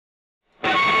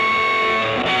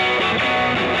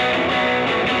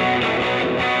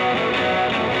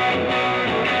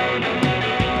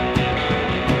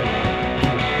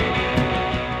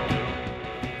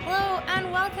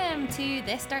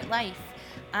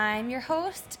I'm your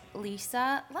host,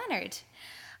 Lisa Leonard.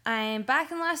 I'm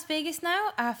back in Las Vegas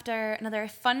now after another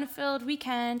fun-filled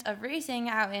weekend of racing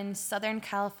out in Southern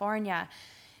California.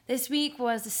 This week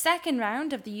was the second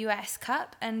round of the US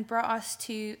Cup and brought us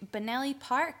to Bonelli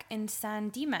Park in San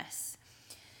Dimas.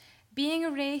 Being a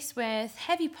race with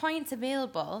heavy points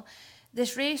available,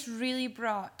 this race really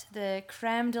brought the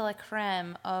creme de la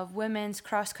creme of women's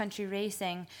cross-country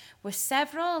racing, with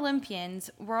several Olympians,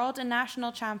 world and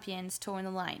national champions toeing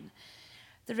the line.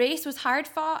 The race was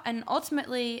hard-fought, and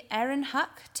ultimately Erin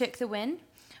Huck took the win,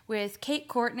 with Kate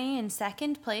Courtney in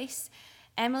second place,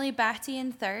 Emily Batty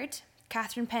in third,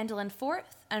 Catharine Pendrel in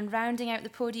fourth, and rounding out the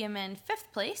podium in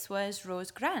fifth place was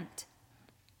Rose Grant.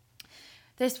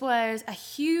 This was a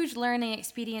huge learning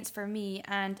experience for me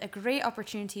and a great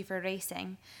opportunity for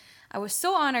racing. I was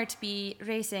so honoured to be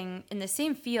racing in the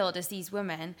same field as these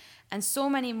women and so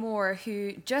many more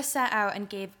who just sat out and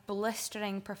gave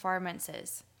blistering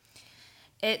performances.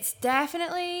 It's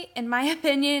definitely, in my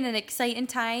opinion, an exciting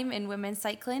time in women's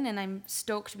cycling, and I'm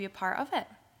stoked to be a part of it.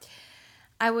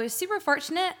 I was super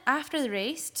fortunate after the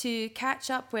race to catch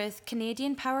up with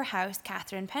Canadian powerhouse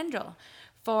Catharine Pendrel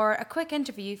for a quick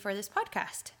interview for this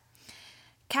podcast.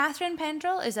 Catharine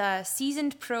Pendrel is a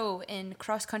seasoned pro in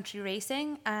cross-country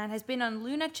racing and has been on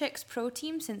Luna Chick's pro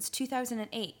team since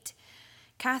 2008.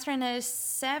 Catharine has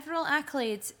several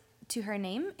accolades to her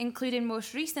name, including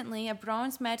most recently a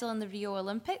bronze medal in the Rio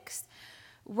Olympics,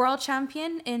 world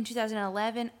champion in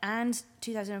 2011 and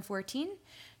 2014.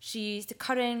 She's the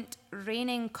current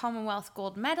reigning Commonwealth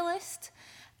gold medalist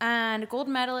and a gold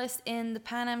medalist in the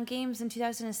Pan Am Games in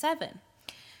 2007.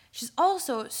 She's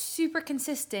also super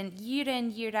consistent year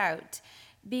in, year out,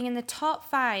 being in the top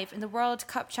 5 in the World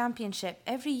Cup Championship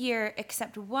every year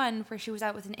except one where she was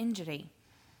out with an injury.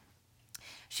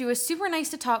 She was super nice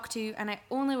to talk to, and I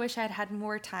only wish I had had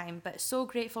more time, but so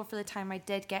grateful for the time I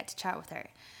did get to chat with her.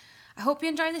 I hope you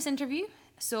enjoyed this interview,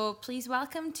 so please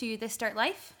welcome to This Start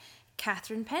Life,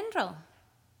 Catharine Pendrel.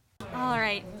 All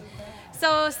right.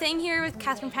 So staying here with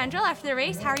Catharine Pendrel after the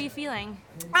race, how are you feeling?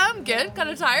 I'm good, kind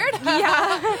of tired.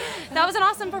 Yeah, that was an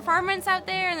awesome performance out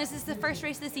there, and this is the first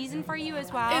race of the season for you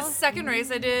as well. It's the second race.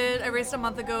 I raced a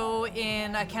month ago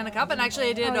in a Canada Cup, and actually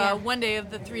I did one day of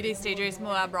the 3-day stage race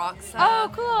Moab Rocks. Cool. A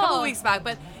couple weeks back,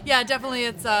 but yeah, definitely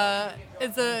it's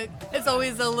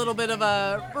always a little bit of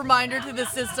a reminder to the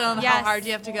system how hard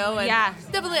you have to go. And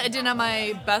definitely I didn't have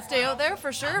my best day out there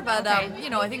for sure, but I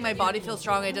think my body feels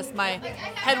strong. My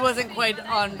head wasn't quite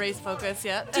on race focus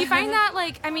yet. Do you find that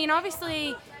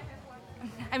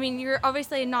you're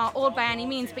obviously not old by any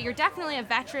means, but you're definitely a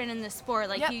veteran in this sport.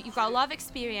 You've got a lot of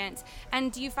experience.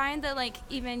 And do you find that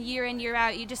even year in, year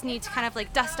out, you just need to kind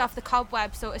of dust off the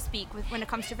cobweb, so to speak, when it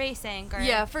comes to racing? Or?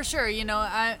 Yeah, for sure.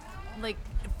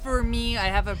 For me, I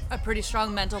have a pretty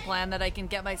strong mental plan that I can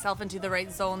get myself into the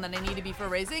right zone that I need to be for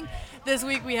racing. This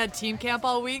week we had team camp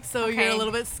all week, so you're a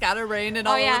little bit scatterbrained and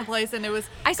all over the place. And it was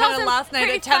kind of last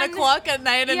night at 10 o'clock at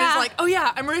night, and it's like,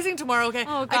 I'm racing tomorrow. Okay,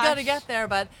 I gotta get there.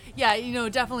 But yeah,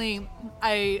 definitely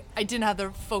I didn't have the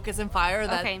focus and fire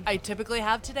that I typically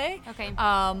have today.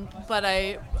 But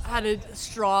I had a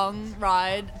strong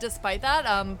ride despite that.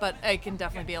 But I can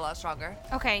definitely be a lot stronger.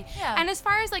 Okay. Yeah. And as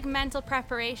far as mental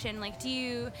preparation, do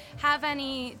you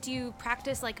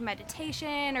practice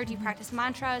meditation, or do you practice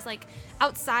mantras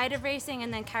outside of racing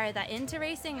and then carry that into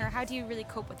racing, or how do you really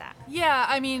cope with that? Yeah,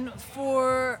 I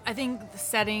think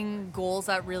setting goals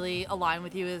that really align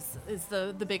with you is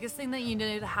the biggest thing that you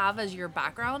need to have as your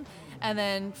background. And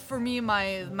then for me,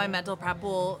 my mental prep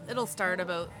it'll start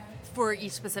for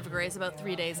each specific race about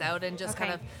 3 days out, and just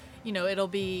kind of it'll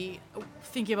be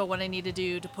thinking about what I need to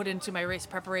do to put into my race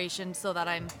preparation, so that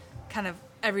I'm kind of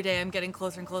every day I'm getting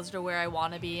closer and closer to where I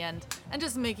want to be, and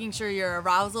just making sure your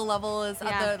arousal level is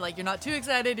at the, you're not too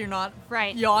excited, you're not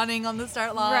yawning on the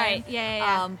start line. Right,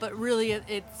 yeah. But really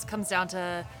it comes down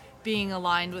to being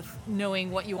aligned with knowing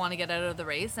what you want to get out of the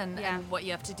race and what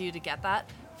you have to do to get that.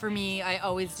 For me, I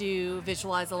always do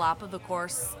visualize a lap of the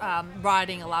course,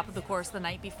 riding a lap of the course the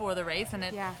night before the race, and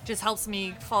it just helps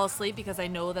me fall asleep because I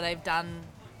know that I've done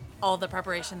all the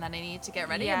preparation that I need to get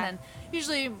ready. And then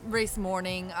usually race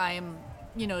morning, I'm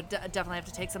definitely have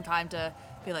to take some time to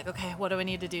be like, okay, what do I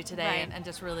need to do today, and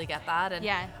just really get that.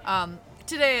 And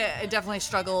today I definitely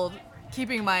struggled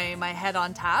keeping my head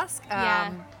on task.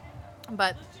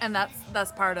 But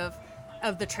that's part of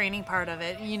the training part of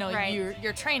it.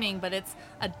 You're training, but it's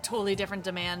a totally different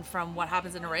demand from what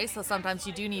happens in a race. So sometimes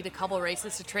you do need a couple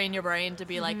races to train your brain to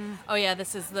be like, oh yeah,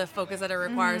 this is the focus that it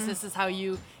requires. This is how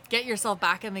you get yourself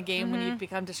back in the game when you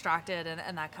become distracted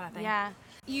and that kind of thing. Yeah.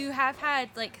 You have had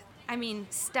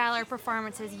stellar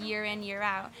performances year in, year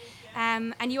out.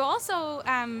 And you also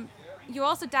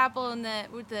dabble in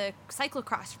with the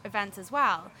cyclocross events as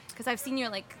well, because I've seen you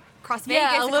at like Cross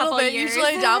Vegas a little bit. Years.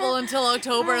 Usually I dabble until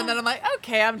October, and then I'm like,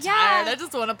 okay, I'm tired. I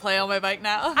just want to play on my bike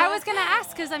now. I was gonna ask,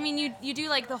 because I mean, you do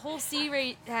like the whole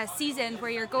season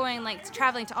where you're going like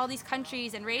traveling to all these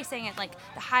countries and racing at like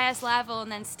the highest level,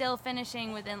 and then still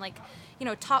finishing within like, you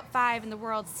know, top 5 in the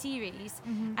World Series,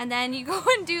 and then you go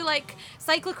and do like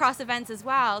cyclocross events as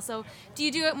well. So do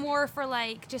you do it more for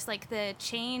like just like the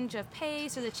change of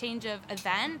pace or the change of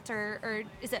event, or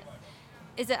is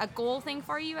it a goal thing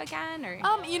for you again, or?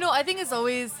 You know, I think it's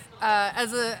always I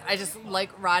just like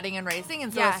riding and racing,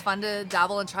 and so it's fun to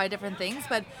dabble and try different things.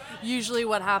 But usually,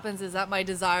 what happens is that my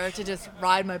desire to just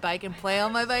ride my bike and play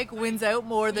on my bike wins out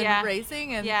more than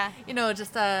racing. And you know,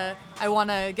 just I want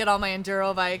to get on my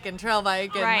enduro bike and trail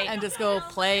bike and just go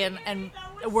play and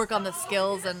work on the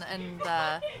skills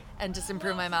and just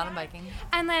improve my mountain biking.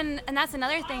 And that's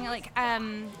another thing, like,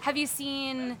 have you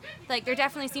seen, like, there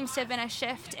definitely seems to have been a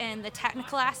shift in the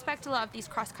technical aspect, a lot of these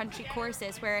cross-country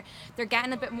courses where they're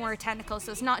getting a bit more technical,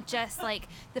 so it's not just, like,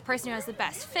 the person who has the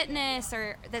best fitness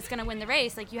or that's going to win the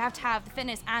race, like, you have to have the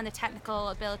fitness and the technical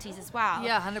abilities as well.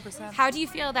 Yeah, 100%. How do you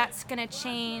feel that's going to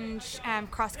change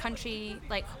cross-country,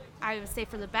 like, I would say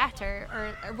for the better,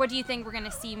 or what do you think we're going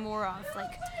to see more of,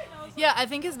 like? Yeah, I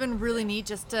think it's been really neat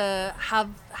just to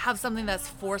have something that's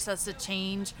forced us to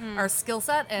change our skill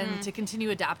set and to continue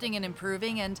adapting and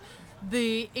improving. And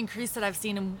the increase that I've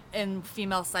seen in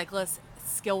female cyclists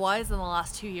skill-wise in the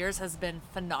last 2 years has been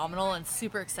phenomenal and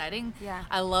super exciting. Yeah.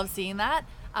 I love seeing that.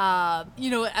 You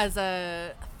know, as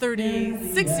a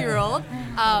 36-year-old,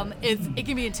 it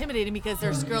can be intimidating because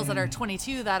there's girls that are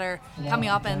 22 that are coming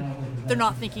up and they're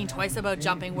not thinking twice about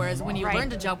jumping. Whereas when you learn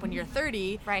to jump when you're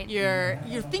 30, you're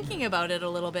thinking about it a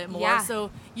little bit more. Yeah.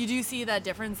 So you do see that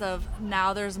difference of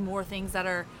now there's more things that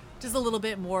are just a little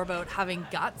bit more about having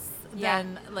guts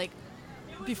than like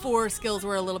before. Skills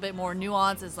were a little bit more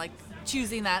nuanced, is like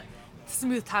choosing that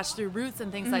smooth touch through roots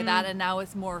and things like that, and now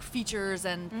it's more features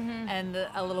and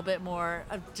a little bit more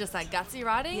of just that gutsy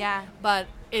riding. Yeah. But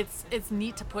it's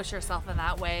neat to push yourself in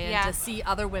that way and to see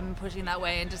other women pushing that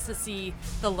way and just to see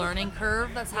the learning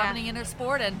curve that's happening in our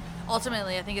sport. And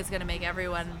ultimately I think it's going to make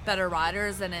everyone better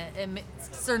riders, and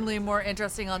it's certainly more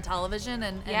interesting on television,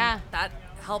 and that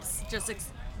helps just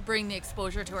bring the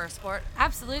exposure to our sport.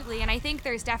 Absolutely. And I think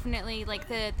there's definitely like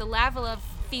the level of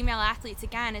female athletes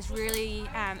again is really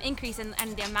increased, and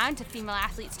the amount of female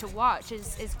athletes to watch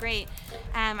is great.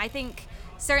 I think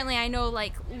certainly, I know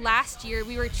like last year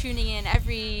we were tuning in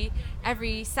every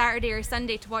Saturday or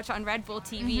Sunday to watch it on Red Bull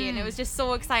TV, and it was just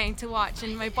so exciting to watch.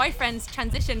 And my boyfriend's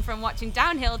transitioned from watching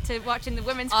downhill to watching the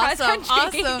women's cross country.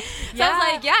 Awesome. So I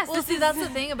was like, yes. Well, that's the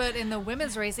thing about in the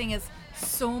women's racing is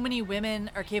so many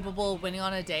women are capable of winning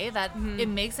on a day that it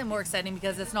makes it more exciting,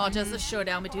 because it's not just a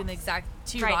showdown between the exact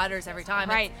two riders every time.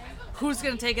 Right. It's who's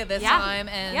going to take it this time,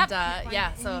 and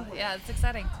it's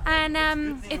exciting.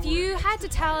 And if you had to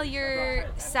tell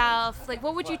yourself, like,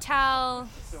 what would you tell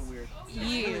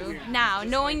you now,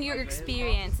 knowing your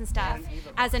experience and stuff,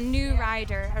 as a new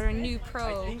rider or a new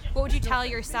pro, what would you tell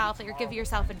yourself, like, or give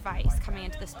yourself advice coming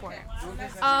into the sport?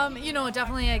 You know,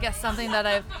 definitely, I guess something that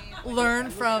I've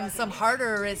learned from some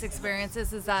harder race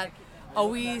experiences is that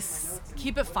always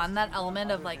keep it fun, that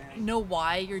element of like know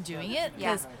why you're doing it,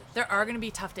 because there are going to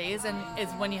be tough days, and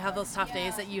it's when you have those tough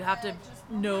days that you have to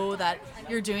know that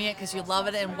you're doing it because you love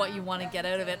it and what you want to get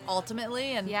out of it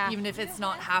ultimately. And even if it's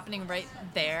not happening right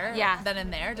there, then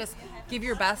and there, just give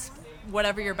your best,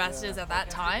 whatever your best is at that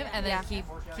time, and then keep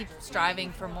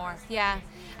striving for more. Yeah.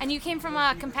 And you came from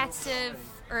a competitive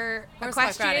or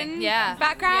equestrian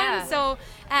background, so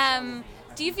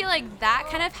do you feel like that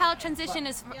kind of helped transition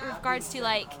as regards to,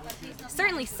 like,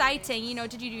 certainly sighting, you know,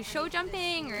 did you do show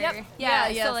jumping or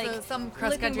so like some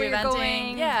cross country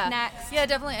eventing next? Yeah,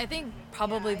 definitely. I think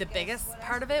probably the biggest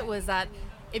part of it was that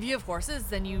if you have horses,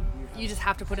 then you just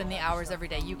have to put in the hours every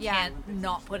day. You can't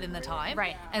not put in the time.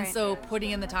 So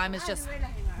putting in the time is just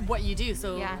what you do.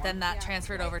 So then that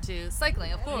transferred over to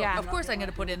cycling. Of course I'm going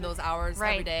to put in those hours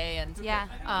every day, and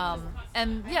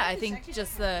I think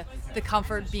just the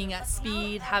comfort being at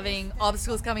speed, having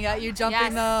obstacles coming at you,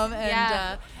 jumping them,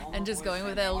 and just going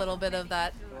with it, a little bit of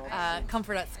that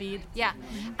comfort at speed.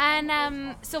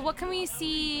 And so what can we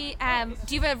see,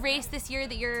 do you have a race this year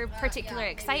that you're particularly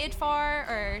excited for,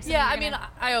 or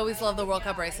I always love the World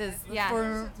Cup races.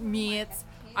 For me,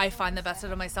 I find the best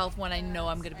out of myself when I know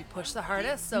I'm going to be pushed the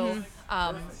hardest. So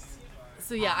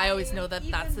I always know that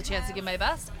that's the chance to give my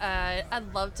best.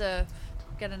 I'd love to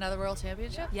get another world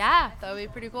championship. That would be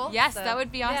pretty cool. Yes, that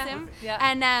would be awesome.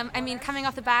 And coming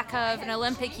off the back of an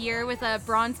Olympic year with a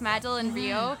bronze medal in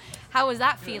Rio, how was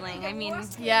that feeling? I mean,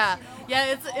 yeah,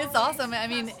 it's awesome. I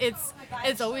mean,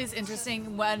 it's always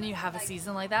interesting when you have a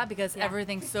season like that because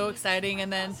everything's so exciting,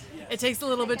 and then it takes a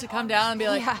little bit to come down and be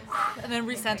like, and then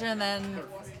recenter, and then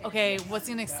okay, what's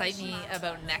going to excite me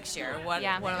about next year? What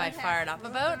am I fired up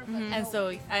about? And so,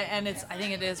 I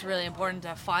think it is really important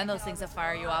to find those things that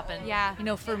fire you up. And you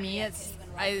know, for me, it's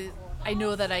I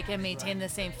know that I can maintain the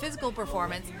same physical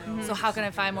performance, so how can I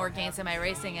find more gains in my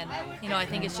racing? And, you know, I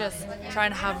think it's just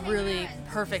trying to have really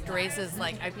perfect races.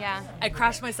 Like, I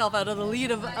crashed myself out of the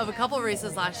lead of a couple of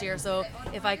races last year, so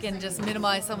if I can just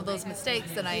minimize some of those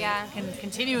mistakes, then I can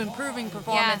continue improving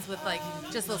performance with, like,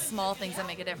 just those small things that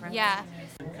make a difference. Yeah.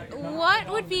 What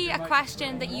would be a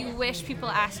question that you wish people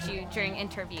asked you during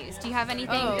interviews? Do you have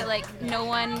anything that, like, no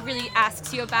one really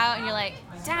asks you about, and you're like,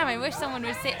 damn, I wish someone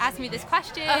would ask me this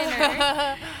question? Or...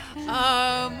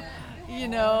 you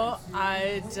know,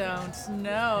 I don't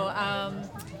know.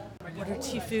 What are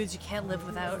 2 foods you can't live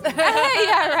without?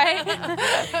 Yeah,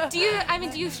 right. Do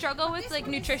you struggle with, like,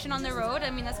 nutrition on the road? I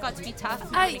mean, that's got to be tough.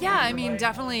 Yeah, I mean,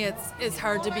 definitely it's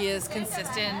hard to be as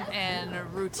consistent and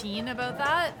routine about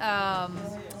that.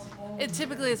 It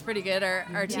typically is pretty good.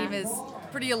 Our team is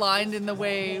pretty aligned in the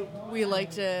way we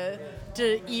like to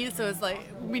eat, so it's like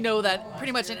we know that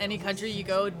pretty much in any country you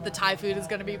go, the Thai food is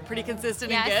going to be pretty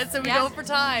consistent and good, so we go for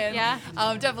Thai.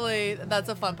 And definitely that's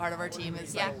a fun part of our team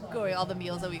is like going all the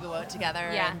meals that we go out together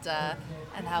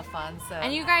and have fun. So,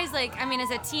 and you guys, like, I mean,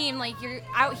 as a team, like, you're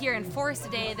out here in force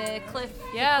today, the Cliff.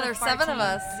 There's 7 of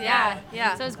us.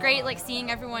 Yeah. So it's great, like,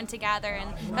 seeing everyone together,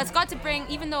 and that's got to bring,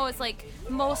 even though it's like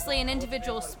mostly an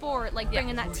individual sport, like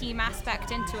bringing that team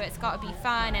aspect into it, it's got to be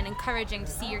fun and encouraging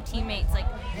to see your teammates. Like,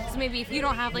 so maybe if you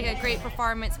don't have like a great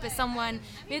performance, but someone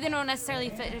maybe they don't necessarily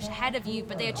finish ahead of you,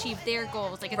 but they achieved their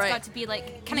goals. Like, it's got to be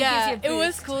like kind of gives you a boost. It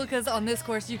was cool because on this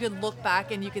course you could look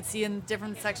back and you could see in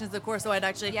different sections of the course. So I'd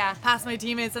actually pass my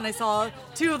teammates and I saw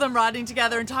 2 of them riding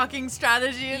together and talking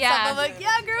strategy and stuff. I'm like,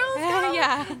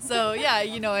 girls, So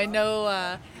you know, I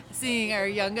know seeing our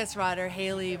youngest rider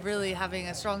Haley really having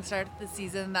a strong start to the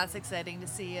season, that's exciting to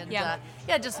see. And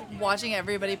just watching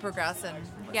everybody progress and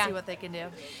see what they can do.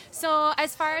 So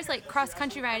as far as like cross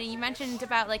country riding, you mentioned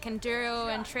about like enduro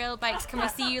and trail bikes. Can we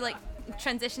see you like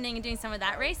transitioning and doing some of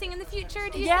that racing in the future?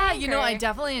 Do you think, you know, I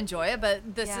definitely enjoy it,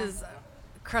 but this is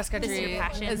cross country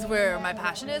is where my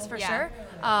passion is for sure.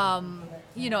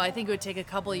 You know, I think it would take a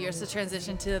couple of years to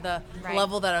transition to the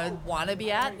level that I would want to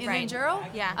be at in enduro.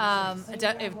 It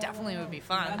definitely would be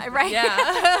fun. I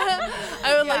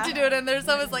would like to do it, and there's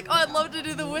someone's like, I'd love to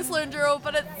do the Whistler Enduro,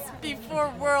 but it's before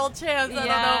World Champs. I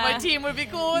don't know if my team would be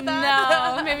cool with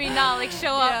that. No, maybe not. Like,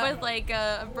 show up with like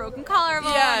a broken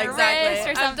collarbone or wrist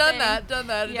or something. I've done that.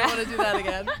 I don't want to do that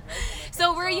again.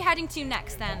 So where are you heading to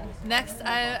next then? Next,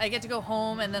 I get to go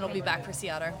home, and then I'll be back for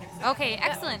Seattle. Okay,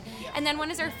 excellent. And then when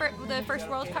is the first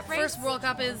World Cup race? First World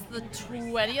Cup is the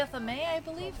 20th of May, I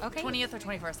believe. Okay. 20th or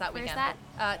 21st, that weekend. Where's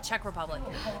that? Czech Republic.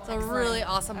 So a really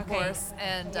awesome course,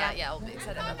 and we'll be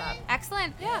excited about that.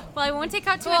 Excellent. Yeah. Well, I won't take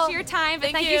out too much of your time,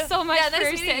 but thank you so much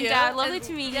for sitting down. Lovely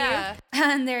to meet you.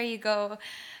 And there you go.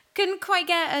 Couldn't quite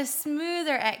get a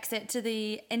smoother exit to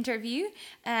the interview.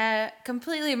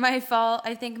 Completely my fault.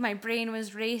 I think my brain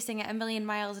was racing at 1,000,000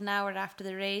 miles an hour after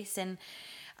the race, and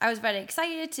I was very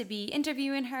excited to be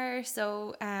interviewing her.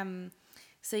 So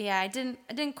I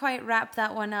didn't quite wrap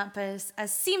that one up as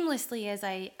seamlessly as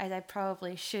I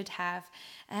probably should have.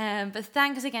 But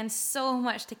thanks again so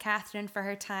much to Catharine for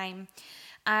her time.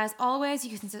 As always,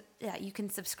 you can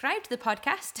subscribe to the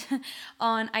podcast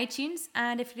on iTunes,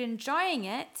 and if you're enjoying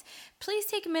it, please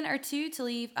take a minute or two to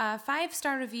leave a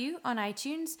 5-star review on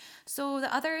iTunes so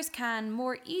that others can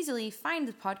more easily find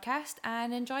the podcast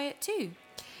and enjoy it too.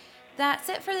 That's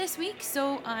it for this week,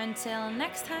 so until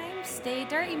next time, stay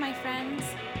dirty, my friends.